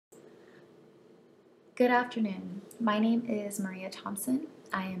Good afternoon. My name is Maria Thompson.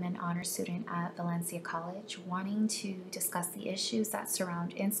 I am an honor student at Valencia College, wanting to discuss the issues that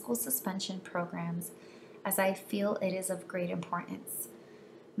surround in-school suspension programs as I feel it is of great importance.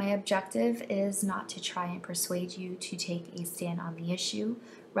 My objective is not to try and persuade you to take a stand on the issue,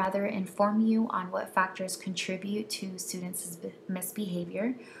 rather inform you on what factors contribute to students'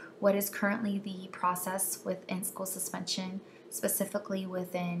 misbehavior, what is currently the process with in-school suspension, specifically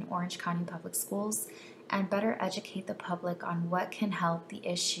within Orange County Public Schools, and better educate the public on what can help the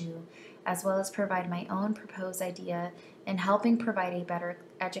issue, as well as provide my own proposed idea in helping provide a better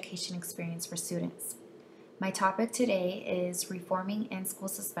education experience for students. My topic today is reforming in-school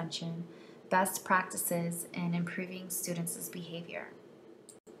suspension, best practices in improving students' behavior.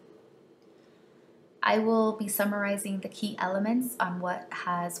 I will be summarizing the key elements on what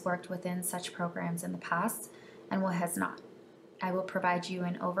has worked within such programs in the past and what has not. I will provide you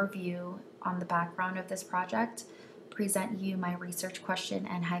an overview on the background of this project, present you my research question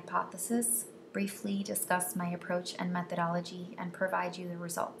and hypothesis, briefly discuss my approach and methodology, and provide you the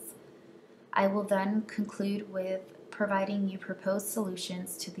results. I will then conclude with providing you proposed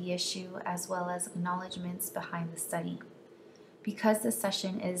solutions to the issue as well as acknowledgments behind the study. Because this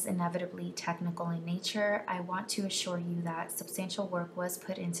session is inevitably technical in nature, I want to assure you that substantial work was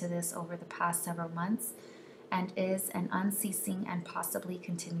put into this over the past several months and is an unceasing and possibly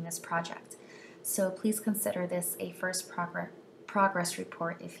continuous project. So please consider this a first progress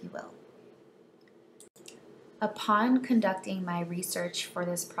report, if you will. Upon conducting my research for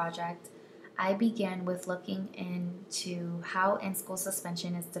this project, I began with looking into how in-school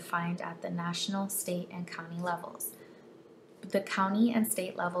suspension is defined at the national, state, and county levels. The county and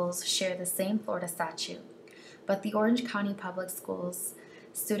state levels share the same Florida statute, but the Orange County Public Schools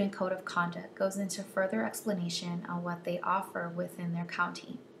Student Code of Conduct goes into further explanation on what they offer within their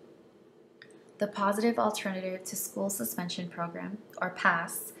county. The Positive Alternative to School Suspension Program, or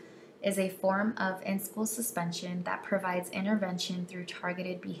PASS, is a form of in-school suspension that provides intervention through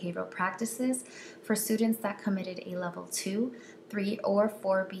targeted behavioral practices for students that committed a level 2, 3, or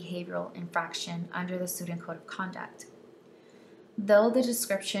 4 behavioral infraction under the Student Code of Conduct. Though the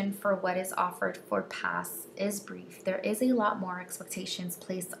description for what is offered for PASS is brief, there is a lot more expectations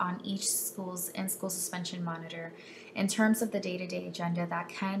placed on each school's in-school suspension monitor in terms of the day-to-day agenda that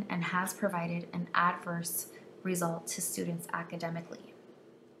can and has provided an adverse result to students academically.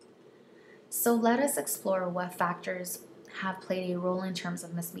 So let us explore what factors have played a role in terms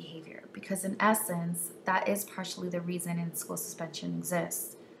of misbehavior, because in essence, that is partially the reason in-school suspension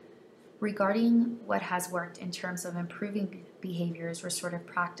exists. Regarding what has worked in terms of improving behaviors, restorative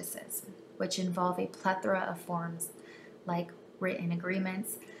practices, which involve a plethora of forms like written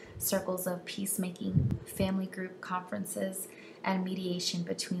agreements, circles of peacemaking, family group conferences, and mediation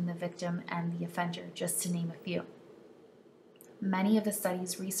between the victim and the offender, just to name a few. Many of the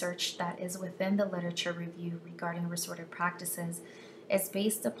studies research that is within the literature review regarding restorative practices is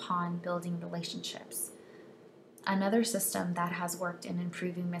based upon building relationships. Another system that has worked in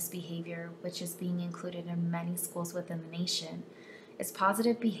improving misbehavior, which is being included in many schools within the nation, is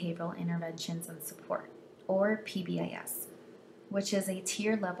Positive Behavioral Interventions and Support, or PBIS, which is a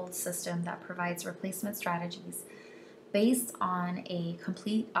tier-leveled system that provides replacement strategies based on a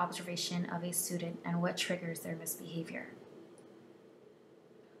complete observation of a student and what triggers their misbehavior.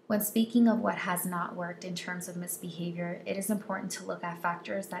 When speaking of what has not worked in terms of misbehavior, it is important to look at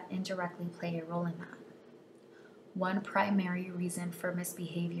factors that indirectly play a role in that. One primary reason for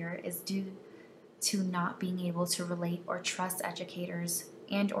misbehavior is due to not being able to relate or trust educators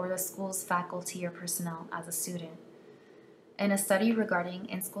and/or the school's faculty or personnel as a student. In a study regarding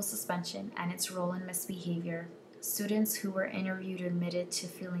in-school suspension and its role in misbehavior, students who were interviewed admitted to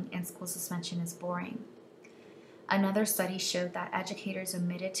feeling in-school suspension is boring. Another study showed that educators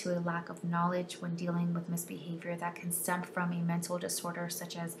admitted to a lack of knowledge when dealing with misbehavior that can stem from a mental disorder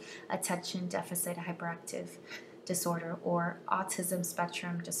such as attention deficit hyperactive disorder or autism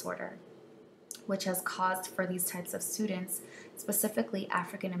spectrum disorder, which has caused for these types of students, specifically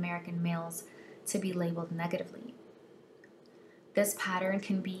African American males, to be labeled negatively. This pattern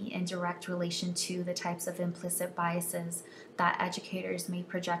can be in direct relation to the types of implicit biases that educators may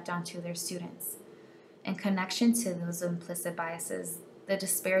project onto their students. In connection to those implicit biases, the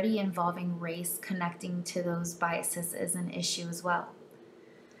disparity involving race connecting to those biases is an issue as well.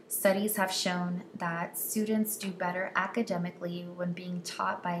 Studies have shown that students do better academically when being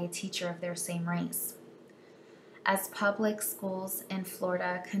taught by a teacher of their same race. As public schools in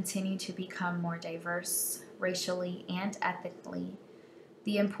Florida continue to become more diverse, racially and ethnically,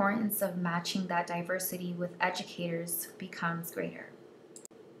 the importance of matching that diversity with educators becomes greater.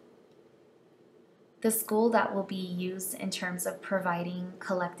 The school that will be used in terms of providing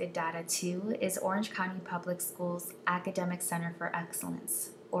collected data to is Orange County Public Schools Academic Center for Excellence,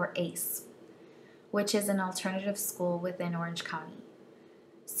 or ACE, which is an alternative school within Orange County.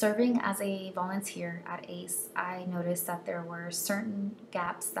 Serving as a volunteer at ACE, I noticed that there were certain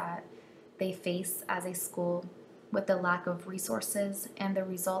gaps that they face as a school with the lack of resources and the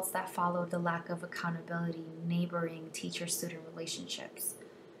results that followed the lack of accountability neighboring teacher-student relationships.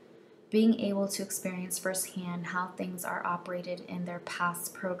 Being able to experience firsthand how things are operated in their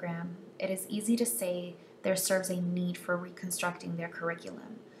past program, it is easy to say there serves a need for reconstructing their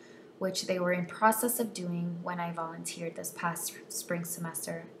curriculum, which they were in process of doing when I volunteered this past spring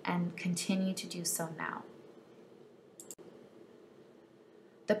semester and continue to do so now.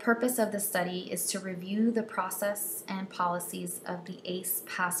 The purpose of the study is to review the process and policies of the ACE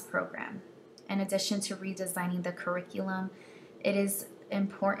PASS program. In addition to redesigning the curriculum, it is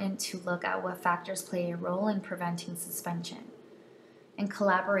important to look at what factors play a role in preventing suspension. In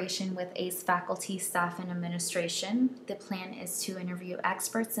collaboration with ACE faculty, staff, and administration, the plan is to interview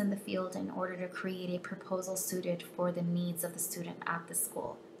experts in the field in order to create a proposal suited for the needs of the student at the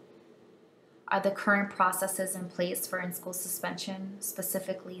school. Are the current processes in place for in-school suspension,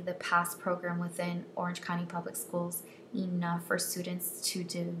 specifically the PASS program within Orange County Public Schools, enough for students to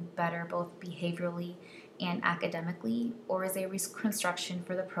do better both behaviorally and academically, or is a reconstruction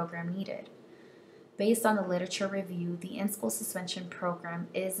for the program needed? Based on the literature review, the in-school suspension program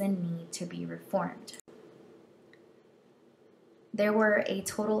is in need to be reformed. There were a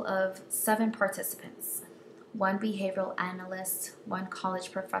total of 7 participants, 1 behavioral analyst, 1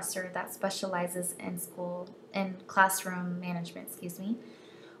 college professor that specializes in classroom management,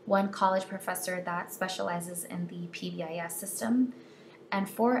 1 college professor that specializes in the PBIS system, and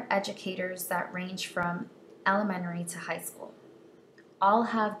 4 educators that range from elementary to high school. All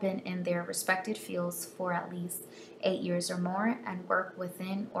have been in their respected fields for at least 8 years or more and work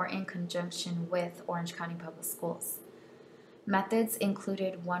within or in conjunction with Orange County Public Schools. Methods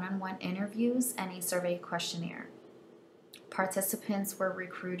included one-on-one interviews and a survey questionnaire. Participants were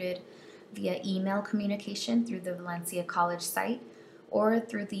recruited via email communication through the Valencia College site or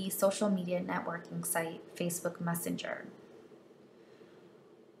through the social media networking site Facebook Messenger.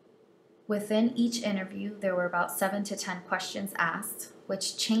 Within each interview, there were about 7 to 10 questions asked,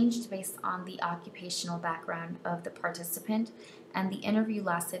 which changed based on the occupational background of the participant, and the interview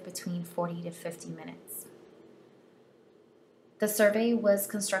lasted between 40 to 50 minutes. The survey was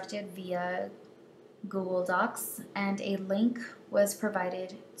constructed via Google Docs, and a link was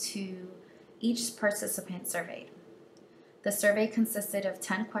provided to each participant surveyed. The survey consisted of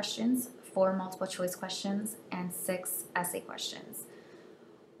 10 questions, 4 multiple choice questions, and 6 essay questions.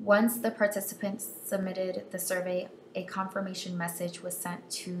 Once the participants submitted the survey, a confirmation message was sent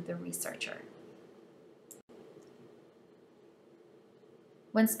to the researcher.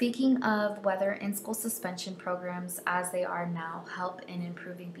 When speaking of whether in-school suspension programs as they are now help in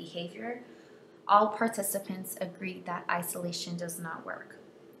improving behavior, all participants agreed that isolation does not work.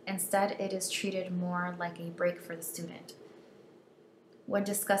 Instead, it is treated more like a break for the student. When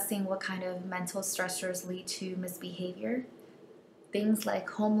discussing what kind of mental stressors lead to misbehavior, things like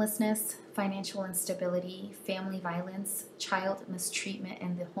homelessness, financial instability, family violence, child mistreatment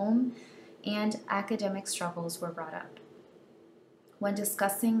in the home, and academic struggles were brought up. When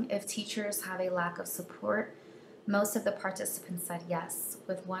discussing if teachers have a lack of support, most of the participants said yes,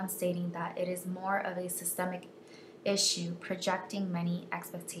 with one stating that it is more of a systemic issue projecting many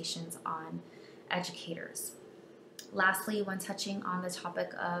expectations on educators. Lastly, when touching on the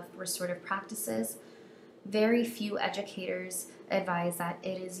topic of restorative practices, very few educators advise that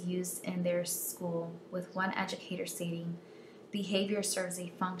it is used in their school, with one educator stating, "Behavior serves a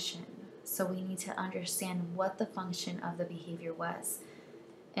function, so we need to understand what the function of the behavior was,"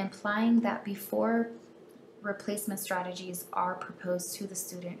 implying that before replacement strategies are proposed to the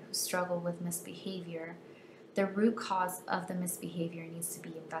student who struggle with misbehavior, the root cause of the misbehavior needs to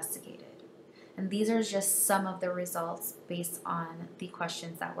be investigated. And these are just some of the results based on the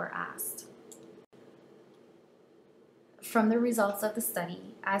questions that were asked. From the results of the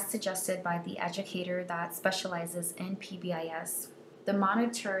study, as suggested by the educator that specializes in PBIS, the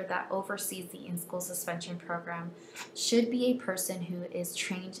monitor that oversees the in-school suspension program should be a person who is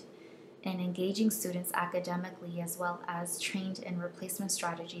trained in engaging students academically as well as trained in replacement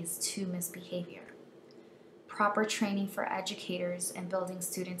strategies to misbehavior. Proper training for educators in building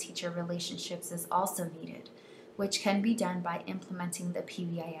student-teacher relationships is also needed, which can be done by implementing the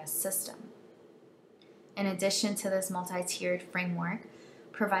PBIS system. In addition to this multi-tiered framework,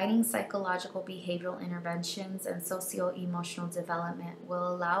 providing psychological behavioral interventions and socio-emotional development will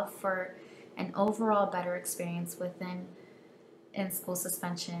allow for an overall better experience within in-school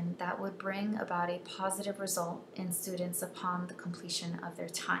suspension that would bring about a positive result in students upon the completion of their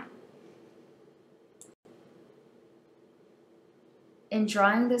time. In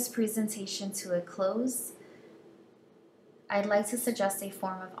drawing this presentation to a close, I'd like to suggest a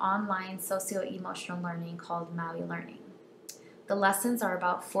form of online socio-emotional learning called Maui Learning. The lessons are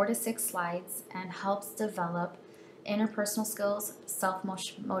about 4 to 6 slides and helps develop interpersonal skills,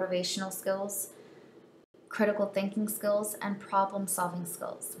 self-motivational skills, critical thinking skills, and problem-solving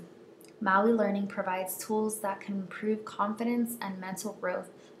skills. Maui Learning provides tools that can improve confidence and mental growth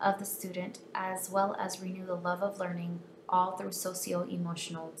of the student, as well as renew the love of learning, all through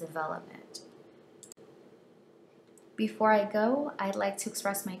socio-emotional development. Before I go, I'd like to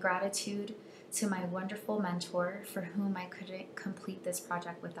express my gratitude to my wonderful mentor, for whom I couldn't complete this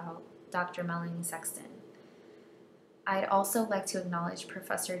project without, Dr. Melanie Sexton. I'd also like to acknowledge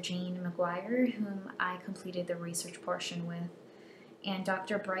Professor Jane McGuire, whom I completed the research portion with, and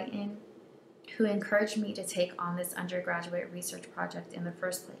Dr. Brighton, who encouraged me to take on this undergraduate research project in the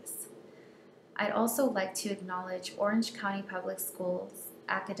first place. I'd also like to acknowledge Orange County Public Schools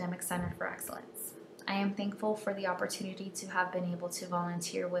Academic Center for Excellence. I am thankful for the opportunity to have been able to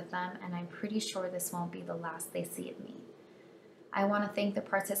volunteer with them, and I'm pretty sure this won't be the last they see of me. I want to thank the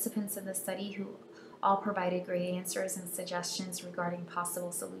participants in the study who all provided great answers and suggestions regarding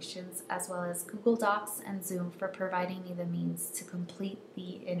possible solutions, as well as Google Docs and Zoom for providing me the means to complete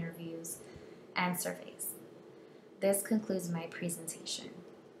the interviews and surveys. This concludes my presentation.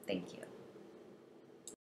 Thank you.